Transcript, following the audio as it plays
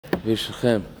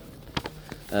B'Yishachem.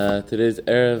 Today's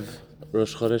Erev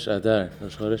Rosh Chodesh Adar.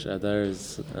 Rosh Chodesh Adar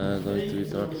is going to be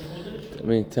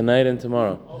tomorrow. Tonight and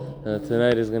tomorrow.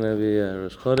 Tonight is going to be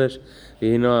Rosh Chodesh.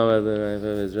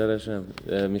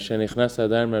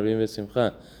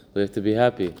 We have to be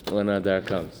happy when Adar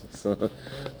comes.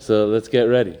 So let's get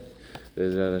ready.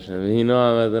 Today's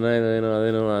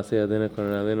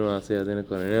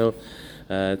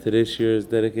year is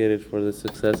dedicated for the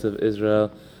success of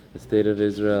Israel, the state of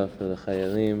Israel, for the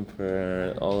Chayalim,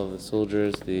 for all of the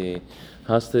soldiers, the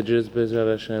hostages,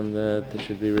 B'ezrat Hashem, that they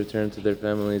should be returned to their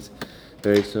families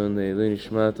very soon. The Levaya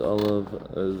Nishmat, all of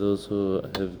those who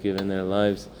have given their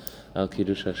lives al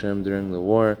Kiddush Hashem during the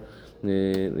war. The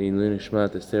Levaya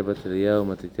Nishmat, Esther bat Eliyahu,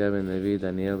 Matitya ben Levi,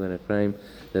 Daniel ben Ephraim,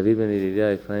 David ben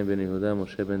Yedidia, Ephraim ben Yehuda,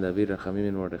 Moshe ben David, Rachamim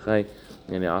ben Mordechai,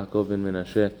 and Yaakov ben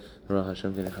Menashe. Ruach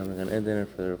Hashem v'necham v'gan Eden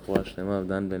for the refuah shlema of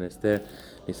Dan ben Esther,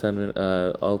 Nisan ben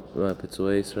all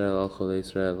Petzuei Israel, all Cholei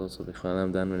Israel, also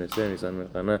b'chalam Dan ben Esther, Nisan ben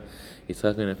Chana,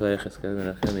 Yitzchak ben Ephai, Cheskel ben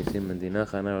Rachel, Nisim ben Dinah,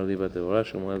 Chana Roli bat Devorah,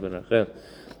 Shmuel ben Rachel,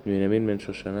 Binyamin ben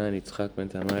Shoshana, and Yitzchak ben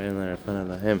Tamar, and Rafana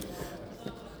lahem.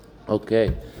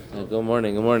 Okay, good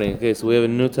morning. Okay, so we have a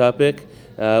new topic.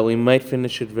 We might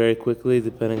finish it very quickly,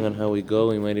 depending on how we go.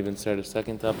 We might even start a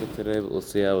second topic today, but we'll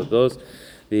see how it goes.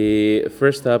 The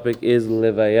first topic is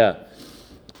Levaya.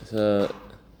 So,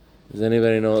 does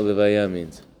anybody know what Levaya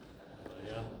means?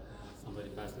 Levaya, somebody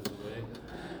passes away.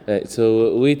 Right,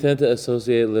 so we tend to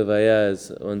associate Levaya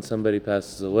as when somebody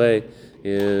passes away,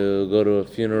 you go to a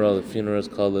funeral. The funeral is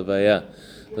called Levaya.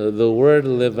 The word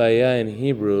Levaya in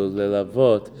Hebrew,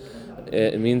 lelavot,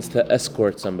 it means to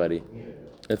escort somebody.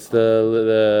 It's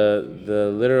the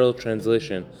literal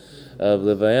translation of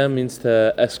Levaya means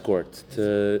to escort,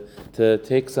 to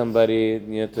take somebody,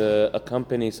 to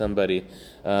accompany somebody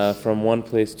from one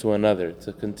place to another,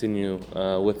 to continue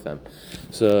with them.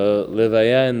 So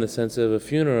Levaya, in the sense of a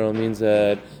funeral, means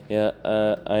that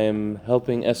I am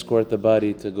helping escort the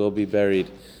body to go be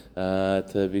buried,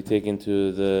 to be taken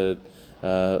to the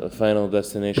final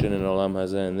destination in Olam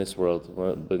Hazeh, in this world,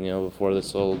 but before the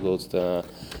soul goes to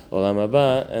Olam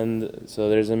Haba. And so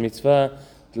there's a mitzvah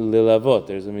lilavot.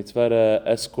 There's a mitzvah to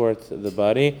escort the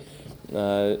body.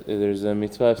 There's a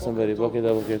mitzvah if somebody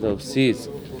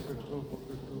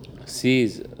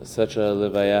sees such a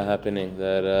levaya happening,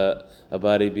 that a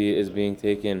body is being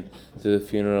taken to the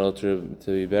funeral to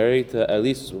be buried, to at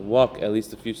least walk at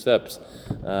least a few steps,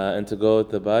 and to go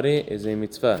with the body is a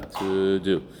mitzvah to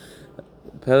do.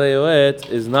 Pele Yoetz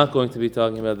is not going to be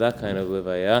talking about that kind of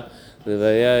levaya.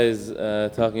 Levaya is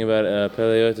talking about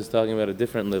Pele Yoetz is talking about a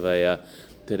different levaya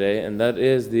today, and that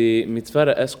is the mitzvah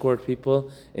to escort people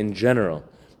in general.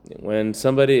 When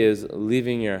somebody is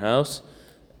leaving your house,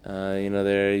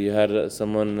 there you had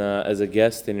someone as a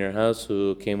guest in your house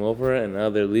who came over, and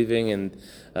now they're leaving and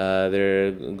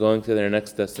they're going to their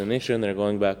next destination. They're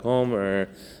going back home or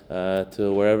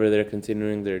to wherever they're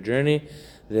continuing their journey.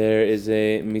 There is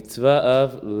a mitzvah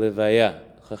of levaya.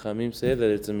 Chachamim say that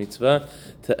it's a mitzvah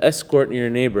to escort your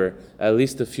neighbor at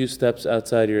least a few steps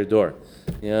outside your door.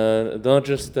 Don't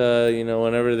just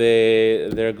whenever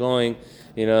they're going,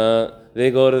 they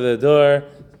go to the door.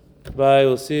 Bye,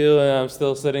 we'll see you. And I'm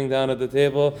still sitting down at the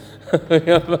table.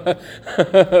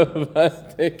 Bye,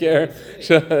 take care.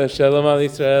 Shalom al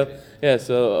Yisrael. Yeah,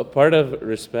 so a part of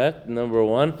respect, number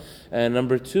one, and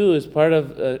number two is part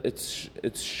of it's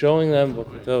showing them.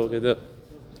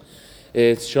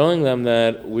 It's showing them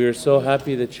that we're so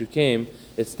happy that you came.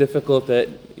 It's difficult that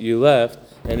you left,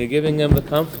 and you're giving them the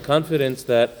confidence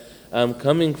that I'm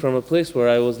coming from a place where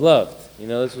I was loved.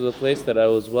 This was a place that I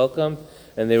was welcomed,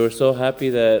 and they were so happy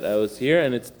that I was here,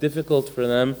 and it's difficult for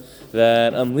them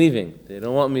that I'm leaving. They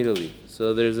don't want me to leave.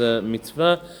 So there's a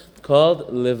mitzvah called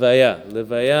Levaya.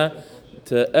 Levaya,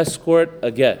 to escort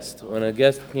a guest. When a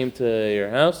guest came to your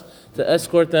house, to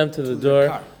escort them to the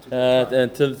door,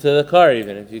 and to the car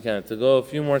even, if you can, to go a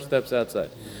few more steps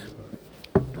outside.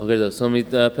 Okay, so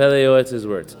Pele Yoetz's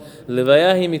words.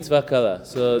 Levaya hi mitzvah kala.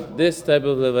 So this type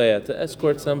of levaya, to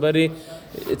escort somebody,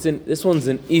 this one's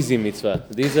an easy mitzvah.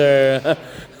 These are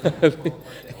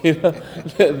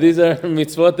these are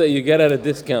mitzvot that you get at a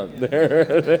discount.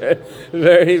 They're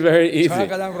very, very easy.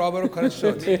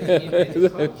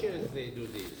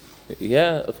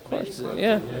 Yeah, of course.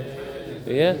 Yeah,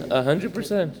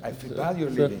 100%. I feel bad you're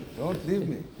leaving. Don't leave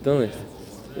me. Don't leave.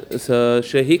 So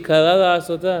shehi kalala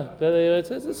asota. Pele Yoetz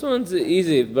says this one's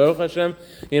easy. Baruch Hashem.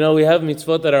 We have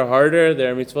mitzvot that are harder.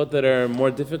 There are mitzvot that are more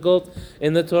difficult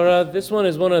in the Torah. This one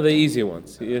is one of the easy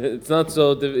ones. It's not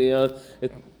so difficult.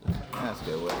 Ask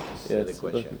a silly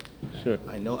question. Sure.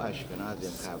 I know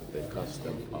Ashkenazim have the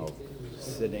custom of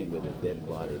sitting with a dead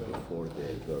body before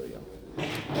the burial.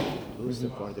 Who's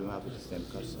supporting him with the same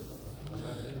person?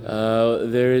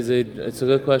 It's a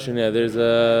good question. Yeah, there's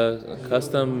a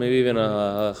custom, maybe even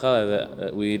a halakha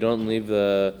that we don't leave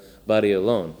the body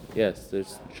alone. Yes, there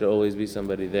should always be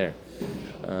somebody there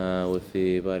with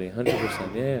the body.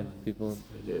 100%. Yeah, people.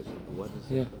 What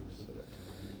is Yeah.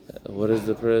 What is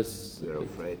the purpose? We're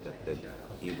afraid that the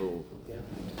evil, the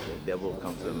devil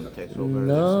comes and takes over.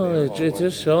 No, it's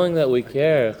just showing that we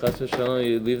care. Chas v'shalom,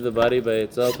 you leave the body by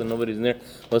itself and nobody's near.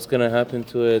 What's going to happen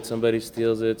to it? Somebody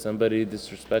steals it, somebody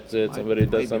disrespects it, somebody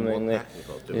does something more there.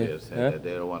 practical to me, say that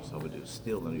they don't want somebody to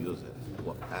steal and use it.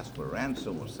 Ask for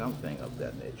ransom or something of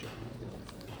that nature.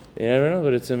 Yeah, I don't know,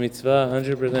 but it's a mitzvah,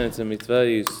 100%. It's a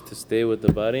mitzvah to stay with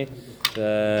the body.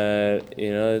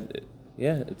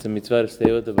 It's a mitzvah to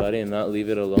stay with the body and not leave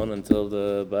it alone until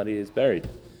the body is buried.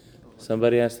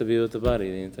 Somebody has to be with the body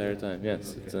the entire time.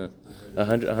 Yes, it's 100%.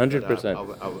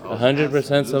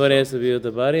 100%. Somebody has to be with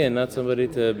the body, and not somebody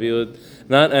to be with,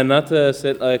 not to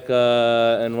sit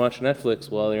and watch Netflix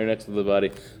while you're next to the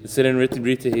body. To sit and read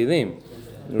Tehillim.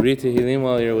 Read Tehillim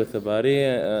while you're with the body,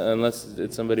 unless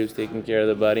it's somebody who's taking care of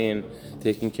the body and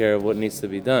taking care of what needs to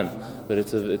be done. But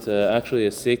it's actually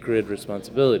a sacred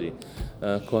responsibility.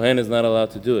 Kohen is not allowed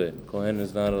to do it. Kohen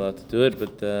is not allowed to do it,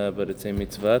 but it's a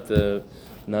mitzvah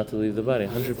not to leave the body.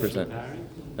 100%.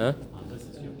 Huh?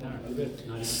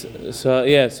 So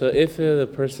if the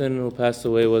person who passed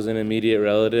away was an immediate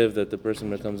relative, that the person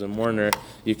becomes a mourner,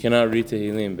 you cannot read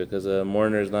Tehillim because a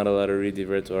mourner is not allowed to read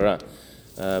Divrei Torah.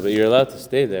 But you're allowed to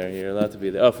stay there. You're allowed to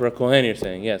be there. Oh, for a Kohen, you're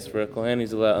saying? Yes, for a Kohen,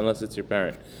 he's allowed, unless it's your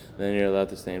parent. Then you're allowed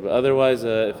to stay in. But otherwise,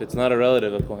 if it's not a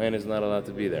relative, a Kohen is not allowed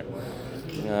to be there.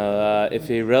 If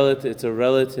it's a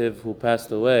relative who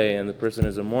passed away and the person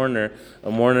is a mourner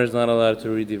is not allowed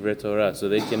to read Divrei Torah. So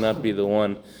they cannot be the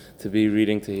one to be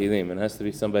reading Tehillim. It has to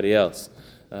be somebody else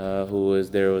who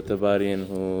is there with the body and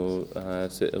who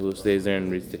stays there and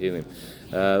reads Tehillim.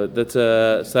 That's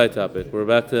a side topic. We're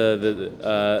back to the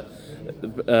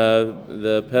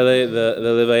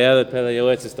Levaya that Pele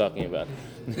Yoetz is talking about.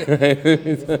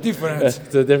 Different. It's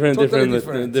a different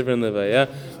Levaya.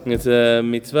 It's a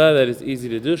mitzvah that is easy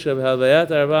to do.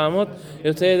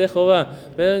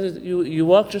 You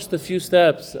walk just a few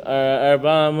steps.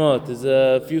 Arba amot is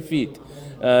a few feet.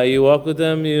 You walk with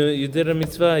them. You did a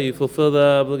mitzvah. You fulfill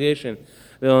the obligation.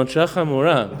 But on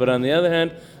the other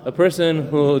hand, a person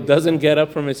who doesn't get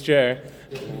up from his chair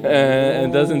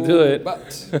and doesn't do it,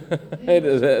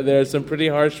 there are some pretty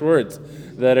harsh words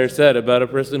that are said about a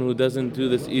person who doesn't do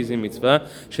this easy mitzvah.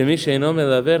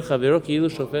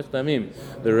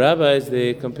 The rabbis,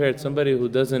 they compared somebody who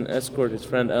doesn't escort his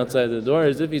friend outside the door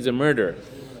as if he's a murderer.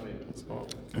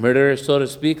 Murderer, so to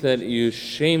speak, that you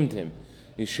shamed him.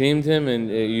 You shamed him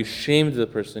and you shamed the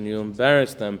person. You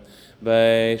embarrassed them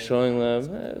by showing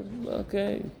them,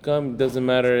 okay, come, doesn't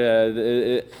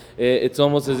matter. It's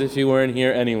almost as if you weren't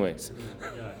here anyways.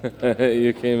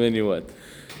 You came and you went.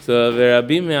 So and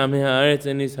Pele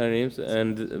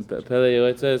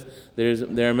Yoetz says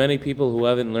there are many people who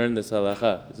haven't learned this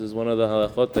halakha. This is one of the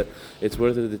halachot that it's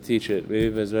worth it to teach it. Maybe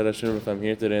Bezrat Hashem, if I'm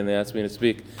here today and they ask me to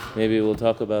speak, maybe we'll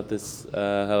talk about this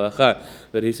halakha.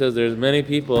 But he says there's many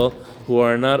people who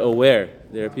are not aware.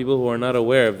 There are people who are not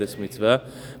aware of this mitzvah.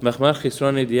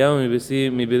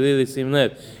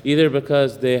 Either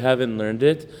because they haven't learned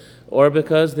it, or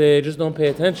because they just don't pay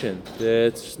attention.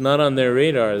 It's not on their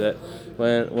radar that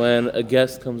when a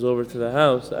guest comes over to the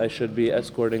house, I should be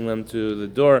escorting them to the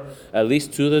door, at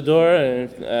least to the door,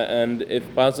 and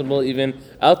if possible, even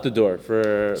out the door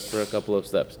for a couple of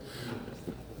steps.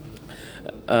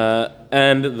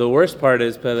 And the worst part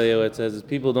is, Pele Yoetz says, is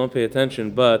people don't pay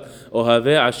attention, but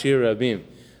Ohave Ashir Rabim.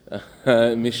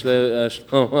 Mishle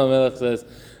Shlomo HaMelech says,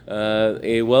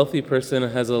 a wealthy person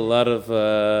has a lot of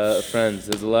friends.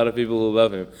 There's a lot of people who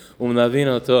love him.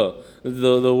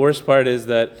 The worst part is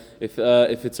that if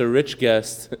it's a rich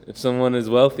guest, if someone is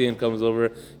wealthy and comes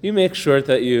over, you make sure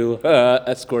that you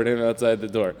escort him outside the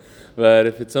door. But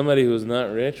if it's somebody who's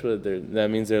not rich, that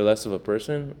means they're less of a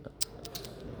person.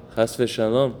 Chas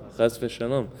v'shalom, chas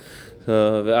v'shalom.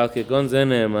 Ve'al kekon ze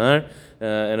ne'emar,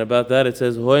 and about that it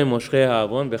says, Hoi moshchei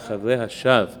ha'avon bechavlei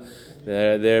hashav.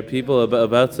 There are people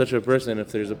about such a person.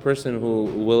 If there's a person who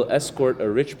will escort a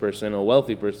rich person, a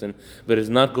wealthy person, but is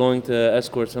not going to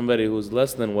escort somebody who's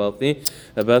less than wealthy,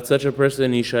 about such a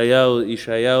person,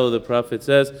 Yeshayahu, the prophet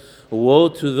says, woe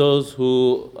to those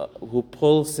who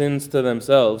pull sins to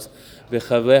themselves,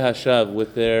 bechavlei hashav,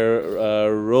 with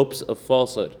their ropes of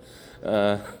falsehood.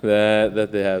 That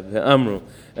they have. Amru.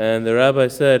 And the rabbi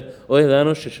said, Oy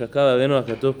lanu sheshakal alenu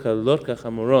hakatuv kalot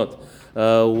kachamurot.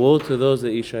 Woe to those that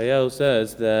Yeshayahu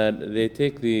says that they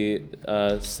take the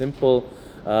simple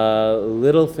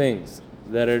little things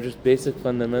that are just basic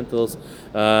fundamentals,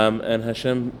 and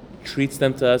Hashem treats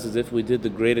them to us as if we did the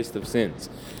greatest of sins.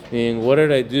 Meaning, what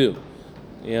did I do?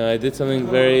 I did something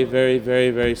very, very,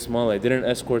 very, very small. I didn't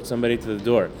escort somebody to the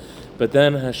door. But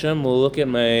then Hashem will look at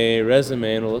my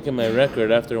resume and will look at my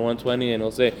record after 120 and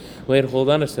he'll say, wait, hold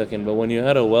on a second, but when you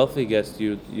had a wealthy guest,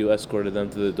 you escorted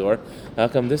them to the door. How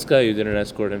come this guy you didn't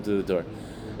escort him to the door?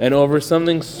 And over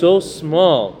something so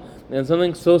small and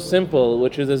something so simple,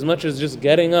 which is as much as just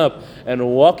getting up and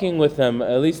walking with them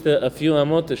at least a few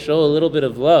amot to show a little bit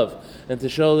of love and to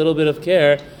show a little bit of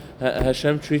care,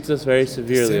 Hashem treats us very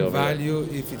severely Same over that. value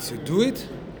if it's you do it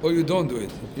or you don't do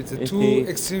it. It's a two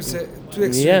extremes.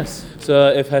 Yes. So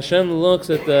if Hashem looks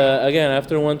at again,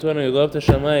 after 120, we go up to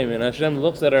Shamayim, and Hashem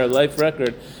looks at our life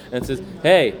record and says,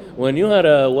 hey, when you had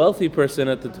a wealthy person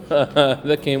at the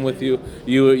that came with you,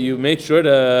 you made sure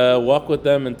to walk with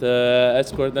them and to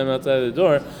escort them outside the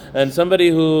door, and somebody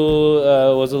who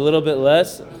was a little bit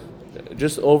less,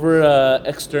 just over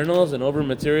externals and over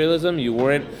materialism, you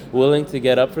weren't willing to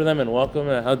get up for them and walk them,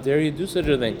 and how dare you do such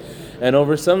a thing? And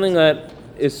over something that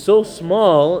is so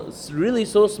small, really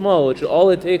so small, which all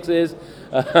it takes is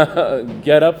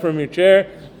get up from your chair,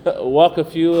 walk a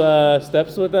few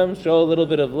steps with them, show a little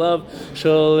bit of love,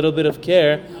 show a little bit of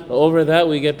care. Over that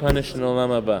we get punished in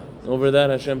Olam Haba. Over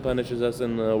that Hashem punishes us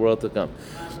in the world to come.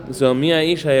 So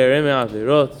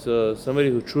so somebody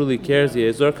who truly cares,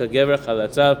 he'll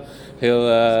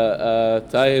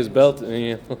tie his belt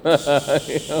and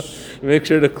make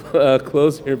sure to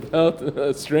close your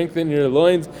belt, strengthen your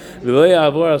loins, and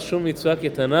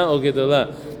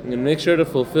make sure to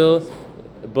fulfill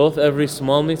both every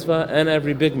small mitzvah and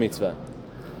every big mitzvah.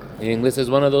 And this is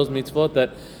one of those mitzvot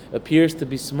that appears to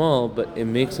be small, but it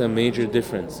makes a major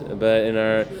difference. But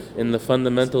in the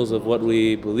fundamentals of what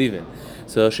we believe in.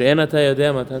 So we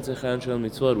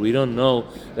don't know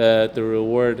the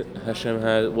reward Hashem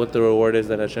has, what the reward is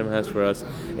that Hashem has for us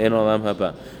in Olam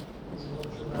Haba.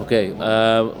 Okay,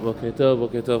 Boker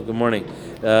Tov, good morning.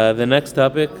 The next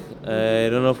topic, I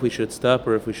don't know if we should stop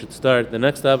or if we should start. The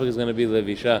next topic is going to be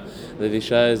Levisha.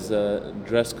 Levisha is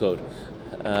dress code.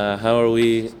 How are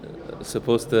we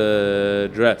supposed to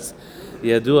dress?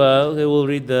 Yadua, okay, we'll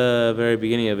read the very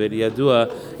beginning of it.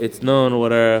 Yadua, it's known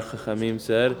what our Chachamim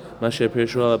said. Masher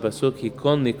Pirshu al Pasuk,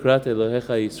 Hikon nikrat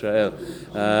Elohecha Yisrael.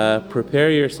 Prepare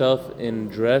yourself in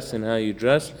dress and how you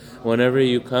dress whenever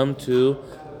you come to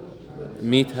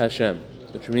meet Hashem,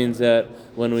 which means that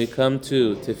when we come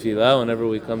to tefillah, whenever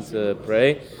we come to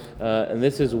pray, and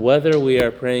this is whether we are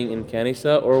praying in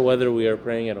Kanisa or whether we are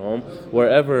praying at home,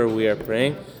 wherever we are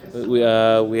praying, we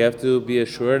have to be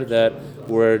assured that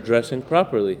we're dressing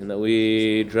properly and that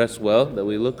we dress well, that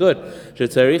we look good. In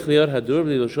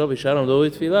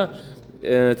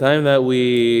the time that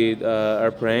we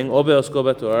are praying, or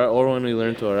when we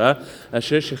learn Torah,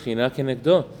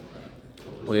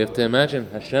 we have to imagine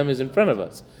Hashem is in front of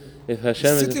us. If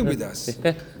Hashem sitting with us,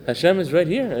 Hashem is right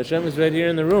here. Hashem is right here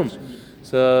in the room.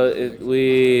 So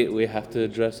we have to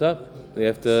dress up. We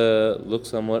have to look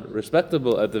somewhat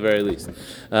respectable at the very least.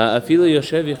 Pele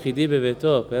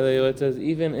Yoetz says,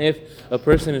 even if a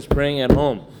person is praying at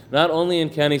home, not only in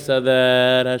Kanisa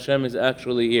that Hashem is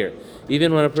actually here.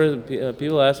 Even when a person,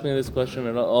 people ask me this question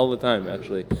all the time.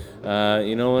 Actually,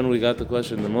 when we got the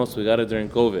question the most, we got it during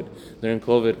COVID.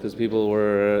 Because people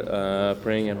were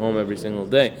praying at home every single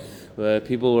day. But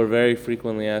people were very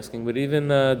frequently asking. But even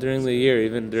during the year,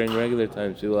 even during regular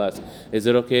times, people ask, "Is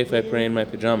it okay if I pray in my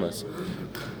pajamas?"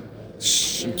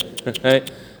 Right?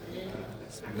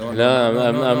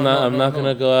 I'm not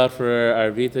gonna go out for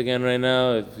Arvit again right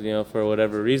now. If, for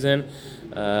whatever reason,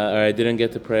 or I didn't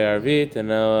get to pray Arvit, and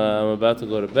now I'm about to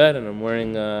go to bed, and I'm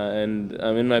wearing and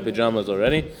I'm in my pajamas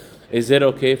already. Is it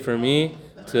okay for me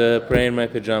to pray in my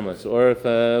pajamas? Or if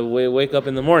we wake up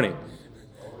in the morning,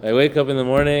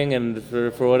 and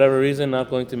for whatever reason,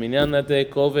 not going to Minyan that day,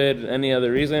 COVID, any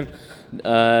other reason,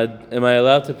 am I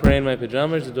allowed to pray in my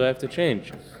pajamas, or do I have to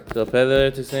change? So Pele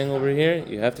Yoetz is saying over here,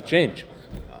 you have to change.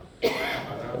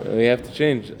 We have to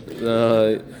change.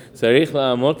 Are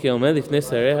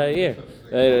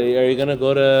you going to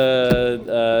go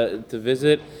to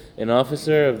visit an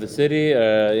officer of the city?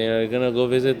 You're going to go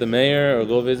visit the mayor or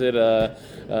go visit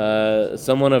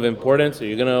someone of importance? Are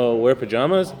you going to wear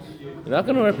pajamas? You're not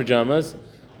going to wear pajamas.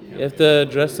 You have to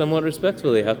dress somewhat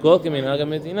respectfully.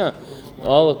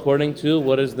 All according to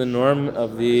what is the norm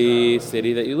of the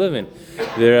city that you live in.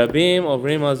 Pele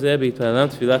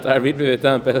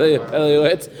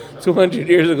Yoetz 200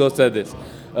 years ago said this.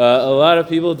 A lot of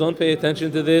people don't pay attention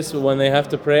to this when they have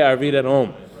to pray Arvit at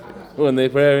home. when they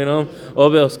pray, או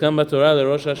בעוסקם בתורה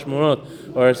לראש השמורות.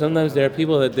 Or sometimes there are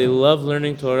people that they love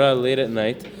learning Torah late at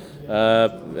night,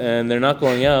 and they're not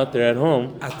going out, they're at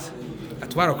home. At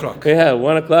 1 o'clock. Yeah,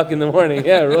 1 o'clock in the morning.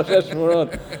 Yeah, Rosh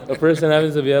Hashemorot. A person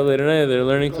happens to be out late at night, they're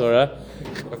learning Torah.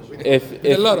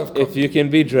 If you can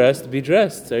be dressed, be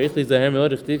dressed. But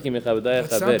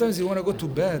sometimes you want to go to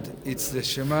bed, it's the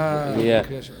Shema. Yeah.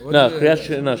 No,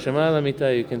 Shema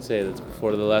Lamita you can say that's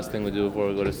before the last thing we do before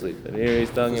we go to sleep. But here he's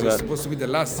talking about. It's supposed to be the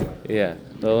last thing. Yeah.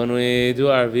 But when we do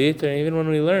Arvit, or even when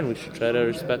we learn, we should try to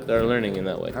respect our learning in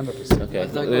that way. 100%. Okay.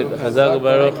 Chazak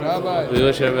Baruch. We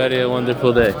wish everybody a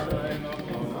wonderful day.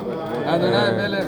 Adonai Melech.